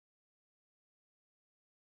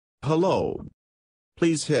Hello.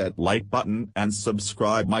 Please hit like button and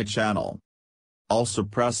subscribe my channel. Also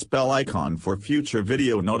press bell icon for future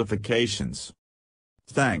video notifications.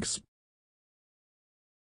 Thanks.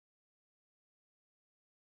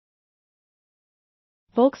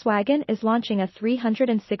 Volkswagen is launching a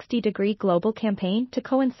 360-degree global campaign to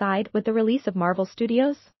coincide with the release of Marvel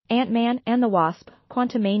Studios' Ant-Man and the Wasp,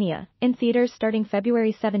 Quantumania, in theaters starting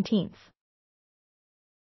February 17th.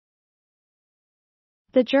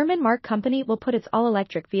 The German marque company will put its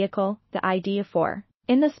all-electric vehicle, the ID.4,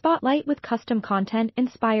 in the spotlight with custom content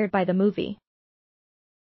inspired by the movie.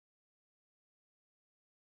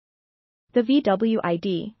 The VW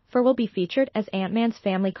ID.4 will be featured as Ant-Man's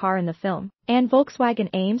family car in the film, and Volkswagen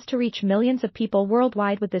aims to reach millions of people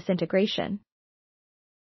worldwide with this integration.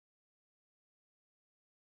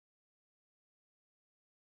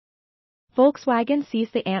 Volkswagen sees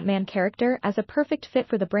the Ant-Man character as a perfect fit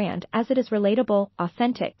for the brand as it is relatable,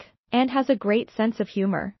 authentic, and has a great sense of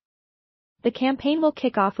humor. The campaign will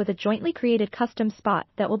kick off with a jointly created custom spot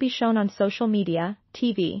that will be shown on social media,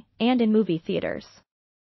 TV, and in movie theaters.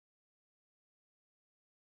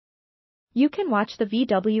 You can watch the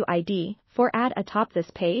VW ID.4 ad atop this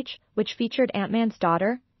page, which featured Ant-Man's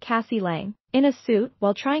daughter, Cassie Lang, in a suit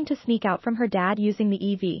while trying to sneak out from her dad using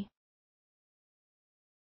the EV.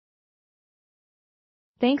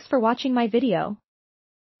 Thanks for watching my video.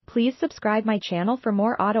 Please subscribe my channel for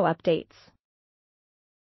more auto updates.